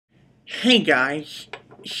Hey guys,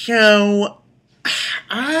 so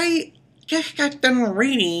I just got done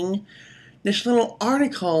reading this little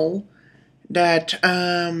article that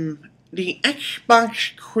the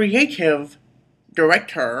Xbox creative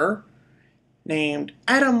director named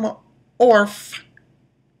Adam Orth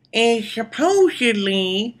is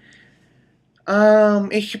supposedly in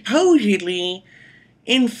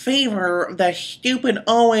favor of the stupid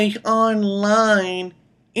always online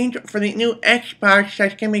for the new Xbox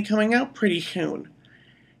that's gonna be coming out pretty soon.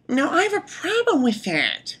 Now, I have a problem with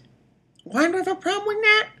that. Why do I have a problem with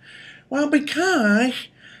that? Well, because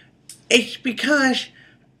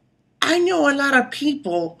I know a lot of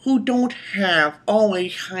people who don't have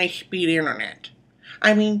always high-speed internet.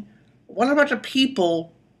 I mean, what about the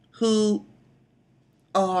people who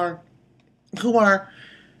are who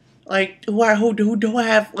do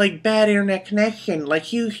have like bad internet connection, like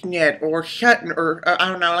HughesNet or Sutton or I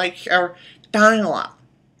don't know, like or dial-up?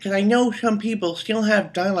 Because I know some people still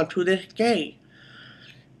have dial-up to this day.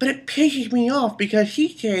 But it pisses me off because he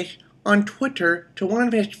says on Twitter to one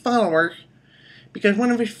of his followers, because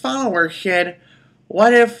one of his followers said,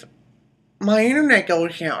 "What if my internet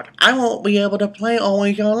goes out? I won't be able to play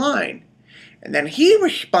always online." And then he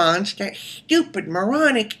responds, that stupid,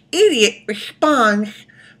 moronic idiot responds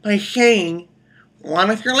by saying, "What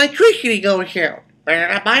if your electricity goes out?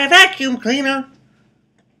 Better not buy a vacuum cleaner."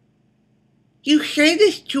 You say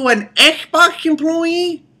this to an Xbox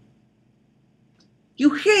employee?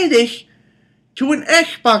 You say this to an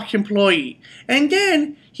Xbox employee. And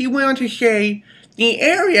then he went on to say, the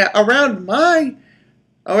area that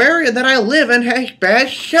I live in has bad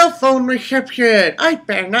cell phone reception. I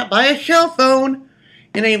better not buy a cell phone.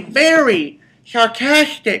 In a very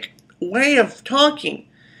sarcastic way of talking.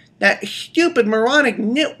 That stupid, moronic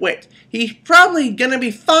nitwit. He's probably gonna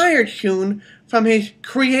be fired soon from his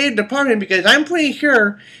creative department because I'm pretty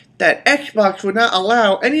sure that Xbox would not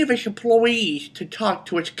allow any of its employees to talk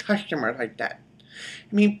to its customers like that.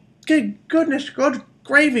 I mean, good goodness, good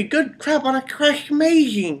gravy, good crap on a crash,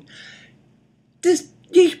 amazing.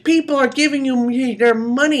 These people are giving you their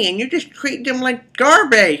money and you're just treating them like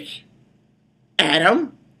garbage.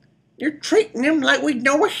 Adam, you're treating them like with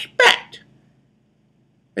no respect.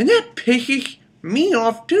 And that pisses me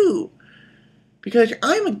off too. Because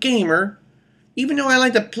I'm a gamer, even though I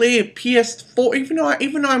like to play a PS4, even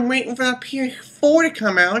though I'm waiting for the PS4 to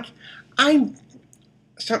come out, I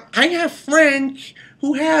have friends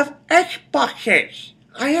who have Xboxes.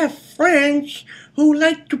 I have friends who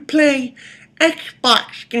like to play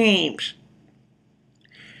Xbox games.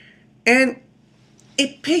 And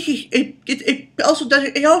it also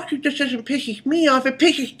just doesn't piss me off, it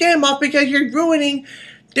pisses them off because you're ruining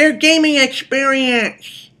their gaming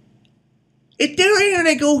experience. If their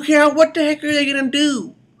internet goes out, what the heck are they gonna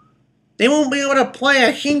do? They won't be able to play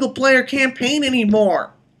a single-player campaign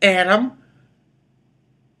anymore, Adam.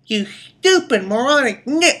 You stupid, moronic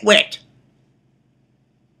nitwit.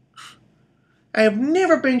 I have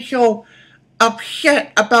never been so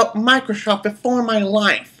upset about Microsoft before in my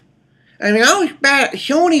life. I mean, I was mad at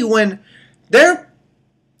Sony when their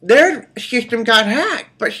system got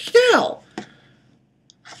hacked, but still.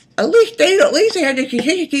 At least they had the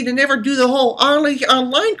consistency to never do the whole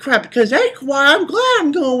online crap, because that's why I'm glad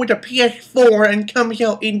I'm going with the PS4 and comes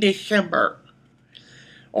out in December.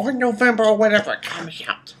 Or November or whatever it comes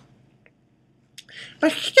out.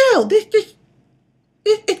 But still,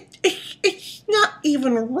 it's not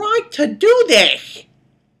even right to do this.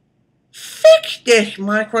 Fix this,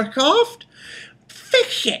 Microsoft.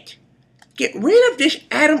 Fix it. Get rid of this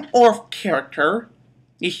Adam Orth character,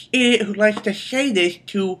 this idiot who likes to say this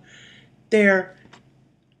to their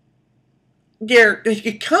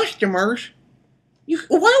customers. Why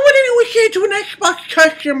would anyone say it to an Xbox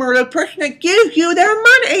customer, the person that gives you their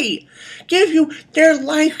money, gives you their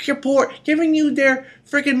life support, giving you their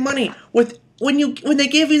freaking money? When they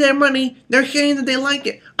give you their money, they're saying that they like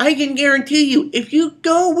it. I can guarantee you, if you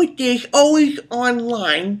go with this always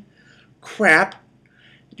online crap,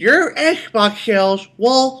 your Xbox sales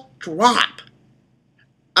will drop.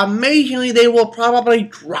 Amazingly, they will probably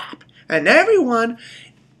drop. And everyone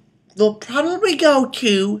will probably go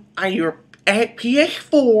to either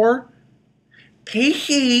PS4,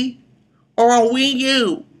 PC, or a Wii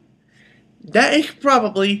U. That is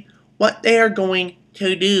probably what they are going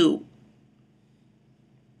to do.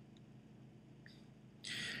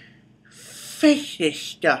 Fix this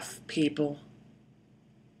stuff, people.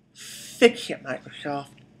 Fix it, Microsoft.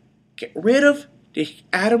 Get rid of this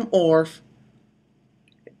Adam Orth.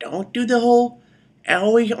 Don't do the whole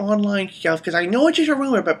always online stuff, because I know it's just a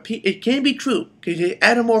rumor, but it can be true, because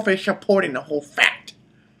Adam Orth is supporting the whole fact.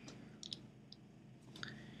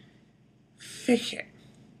 fix it.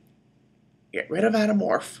 Get rid of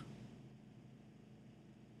orth.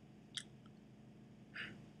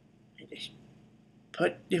 And just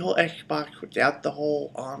put the whole Xbox without the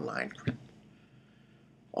whole online.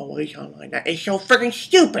 Always online. That is so freaking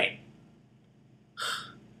stupid!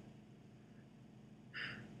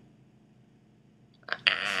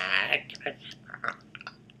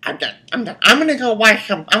 I'm done. I'm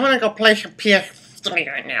gonna go play some PS3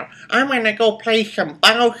 right now. I'm gonna go play some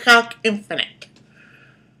Bioshock Infinite.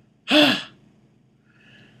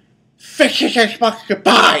 Fix this Xbox,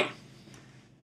 goodbye!